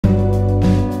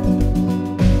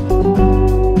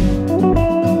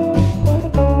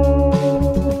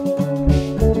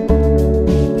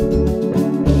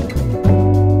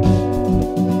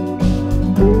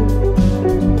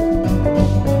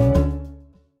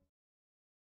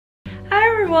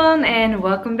everyone and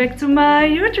welcome back to my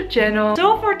YouTube channel.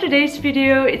 So for today's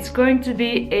video it's going to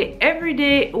be a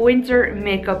everyday winter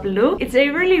makeup look. It's a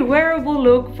really wearable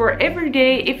look for every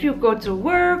day if you go to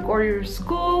work or your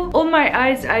school. On my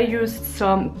eyes I used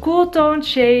some cool tone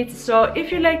shades, so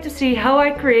if you like to see how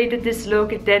I created this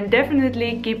look then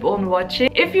definitely keep on watching.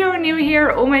 If you're new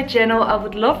here on my channel, I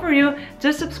would love for you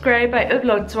to subscribe. I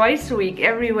upload twice a week,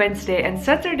 every Wednesday and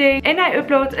Saturday, and I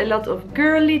upload a lot of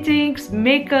girly things,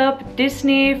 makeup,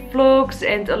 Disney, vlogs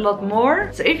and a lot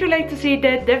more. So if you like to see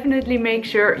that, definitely make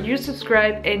sure you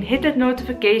subscribe and hit that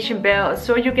notification bell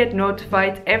so you get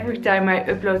notified every time I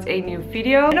upload a new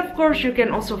video. And of course you can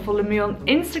also follow me on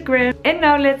Instagram. And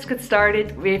now let's get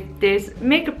started with this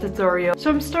makeup tutorial.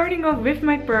 So I'm starting off with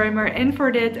my primer, and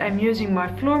for that I'm using my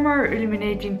Flormar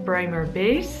Illuminating Primer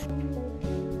Base.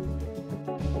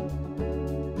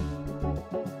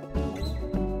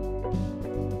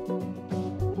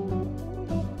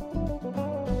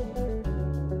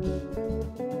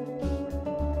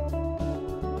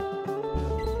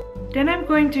 Then I'm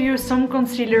going to use some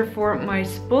concealer for my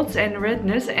spots and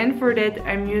redness, and for that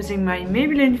I'm using my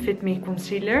Maybelline Fit Me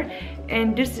concealer,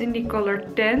 and this is in the color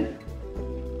 10.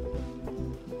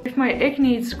 If my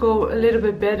acne needs go a little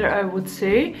bit better, I would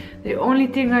say. The only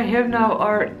thing I have now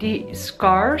are the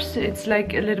scars. It's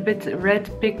like a little bit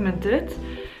red pigmented.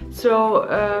 So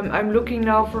I'm looking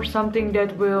now for something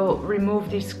that will remove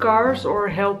the scars or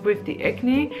help with the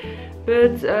acne.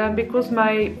 But because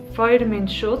my vitamin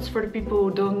shots, for the people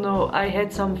who don't know, I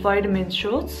had some vitamin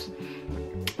shots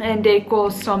and they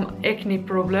cause some acne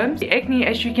problems. The acne,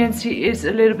 as you can see, is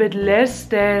a little bit less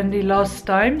than the last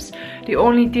times. The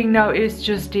only thing now is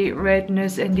just the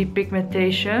redness and the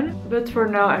pigmentation. But for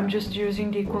now I'm just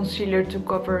using the concealer to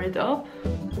cover it up.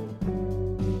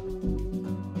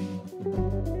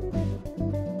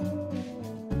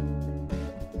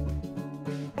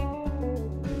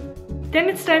 Then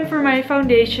it's time for my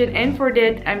foundation, and for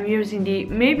that I'm using the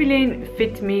Maybelline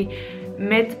Fit Me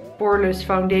Matte Poreless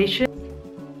Foundation.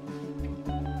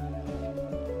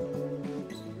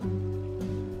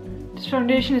 This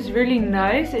foundation is really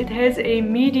nice. It has a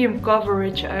medium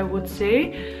coverage, I would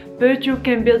say, but you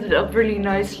can build it up really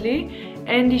nicely.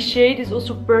 And the shade is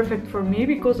also perfect for me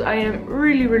because I am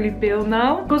really pale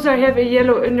now. Because I have a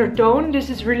yellow undertone, this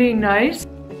is really nice.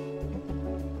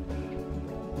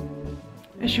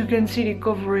 As you can see, the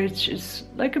coverage is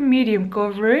like a medium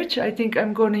coverage. I think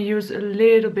I'm gonna use a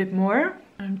little bit more.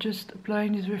 I'm just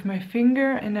applying this with my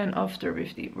finger and then after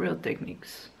with the Real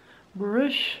Techniques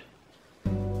brush.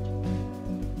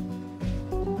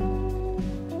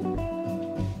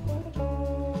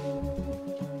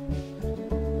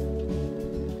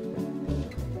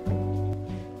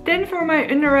 Then for my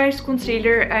under eyes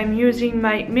concealer I'm using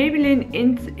my Maybelline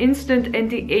Instant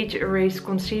Anti-Age Erase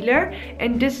Concealer,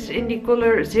 and this is in the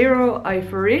color 0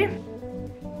 Ivory.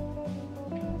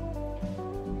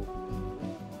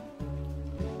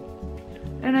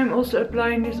 And I'm also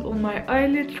applying this on my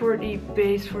eyelid for the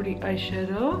base for the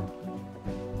eyeshadow.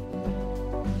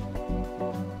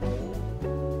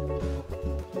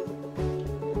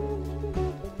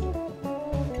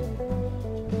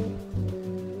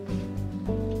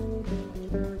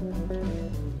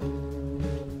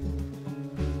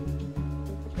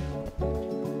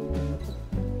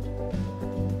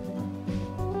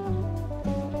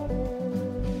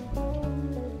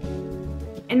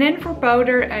 And then for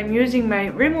powder I'm using my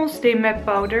Rimmel Stay Matte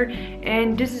powder,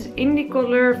 and this is in the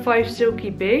color 5 Silky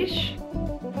Beige.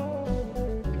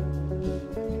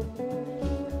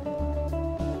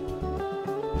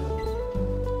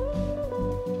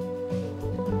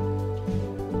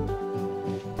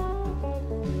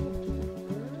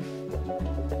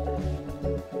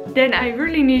 Then I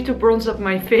really need to bronze up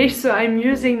my face, so I'm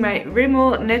using my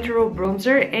Rimmel Natural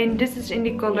Bronzer, and this is in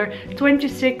the color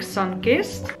 26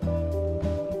 Sunkissed.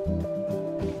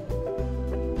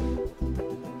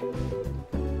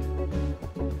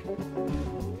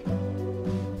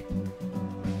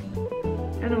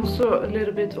 And also a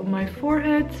little bit on my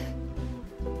forehead,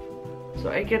 so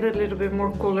I get a little bit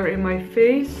more color in my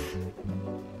face.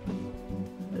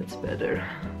 That's better.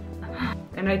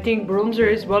 And I think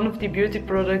bronzer is one of the beauty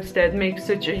products that makes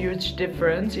such a huge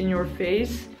difference in your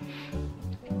face.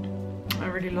 I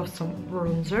really love some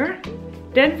bronzer.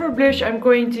 Then for blush I'm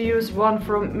going to use one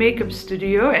from Makeup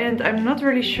Studio, and I'm not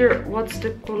really sure what's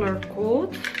the color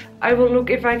called. I will look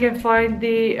if I can find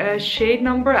the shade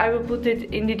number. I will put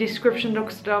it in the description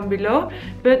box down below.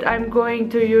 But I'm going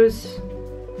to use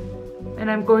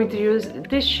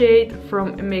this shade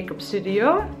from Makeup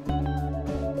Studio.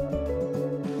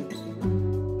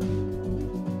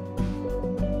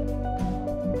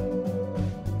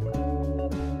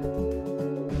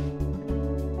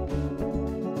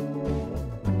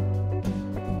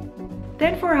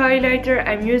 Then for highlighter,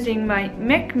 I'm using my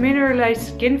MAC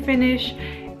Mineralize Skin Finish,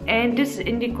 and this is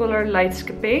in the color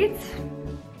Lightscapade.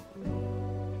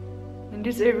 And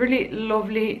this is a really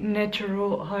lovely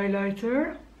natural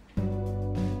highlighter.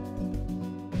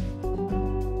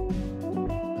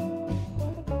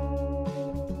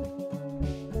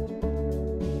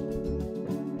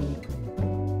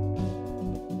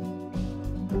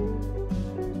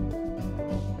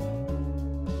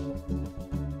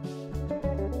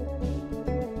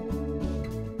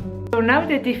 So now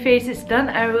that the face is done,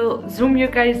 I will zoom you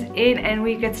guys in and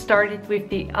we get started with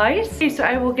the eyes. Okay, so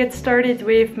I will get started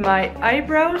with my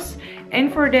eyebrows,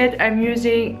 and for that I'm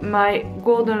using my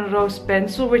Golden Rose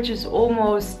pencil, which is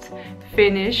almost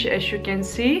finished as you can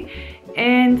see,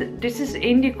 and this is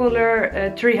in the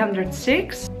color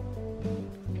 306.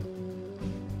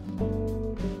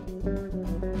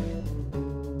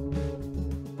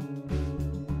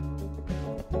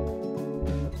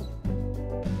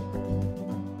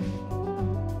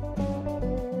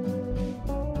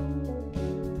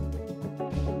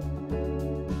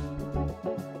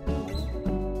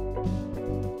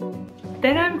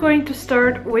 Then I'm going to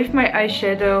start with my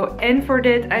eyeshadow, and for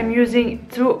that I'm using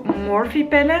two Morphe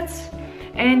palettes.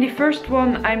 And the first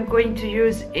one I'm going to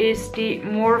use is the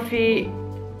Morphe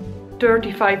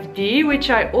 35D, which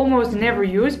I almost never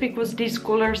use because these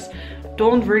colors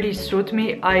don't really suit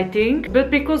me, I think.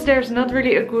 But because there's not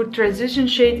really a good transition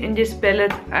shade in this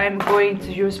palette, I'm going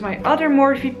to use my other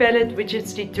Morphe palette, which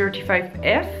is the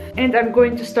 35F. And I'm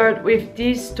going to start with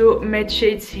these two matte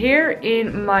shades here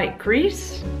in my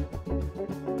crease.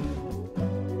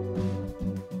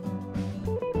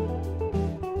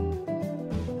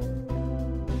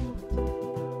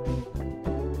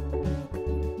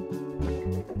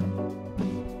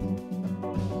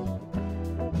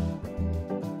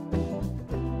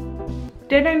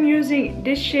 Then I'm using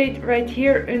this shade right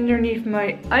here underneath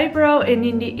my eyebrow and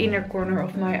in the inner corner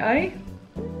of my eye.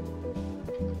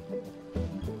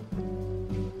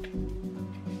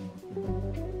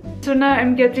 So now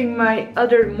I'm getting my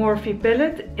other Morphe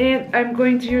palette, and I'm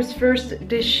going to use first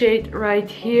this shade right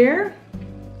here.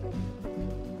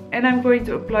 And I'm going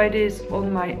to apply this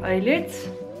on my eyelids.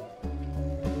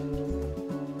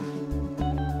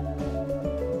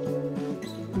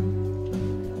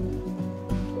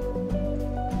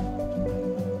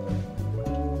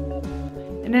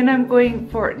 And then I'm going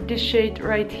for this shade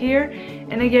right here,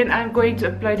 and again I'm going to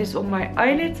apply this on my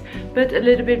eyelids, but a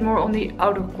little bit more on the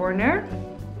outer corner.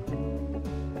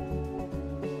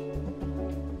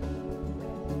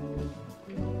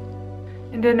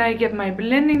 And then I get my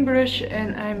blending brush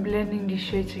and I'm blending these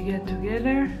shades again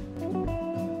together.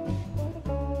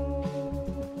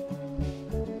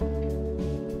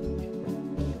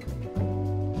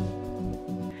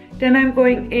 Then I'm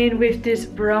going in with this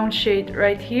brown shade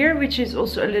right here, which is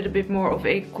also a little bit more of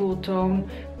a cool tone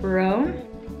brown.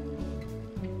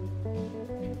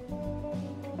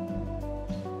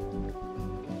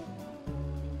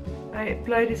 I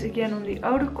apply this again on the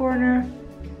outer corner,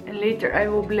 and later I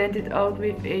will blend it out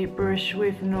with a brush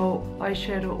with no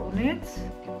eyeshadow on it.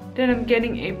 Then I'm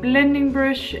getting a blending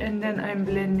brush and then I'm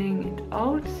blending it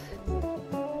out.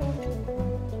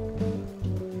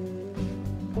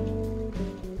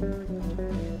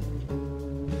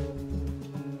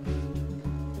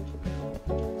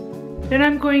 Then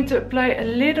I'm going to apply a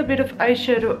little bit of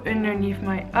eyeshadow underneath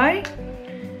my eye.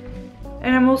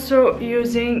 And I'm also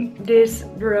using this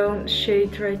brown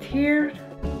shade right here.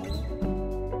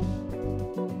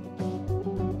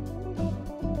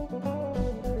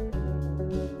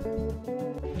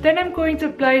 Then I'm going to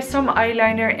apply some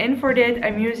eyeliner, and for that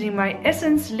I'm using my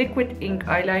Essence Liquid Ink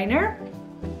Eyeliner.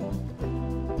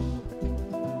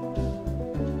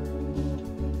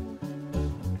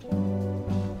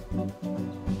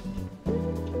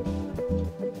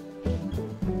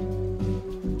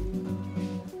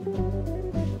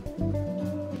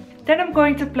 Then I'm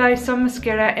going to apply some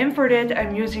mascara, and for that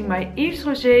I'm using my Yves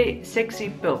Rocher Sexy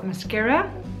Pulp Mascara.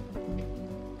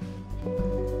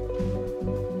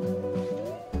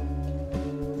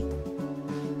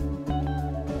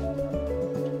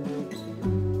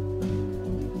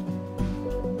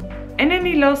 And then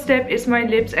the last step is my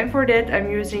lips, and for that I'm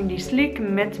using the Sleek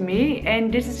Matte Me,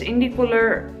 and this is in the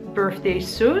color Birthday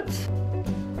Suit.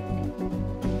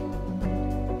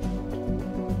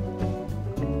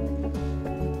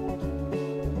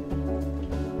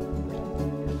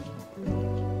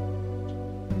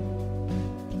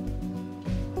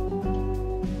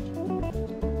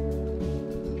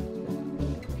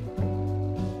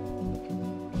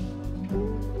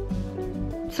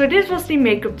 So this was the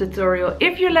makeup tutorial.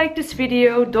 If you liked this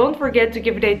video, don't forget to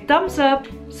give it a thumbs up,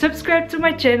 subscribe to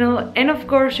my channel, and of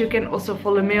course you can also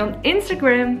follow me on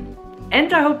Instagram.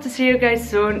 And I hope to see you guys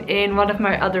soon in one of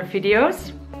my other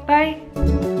videos. Bye!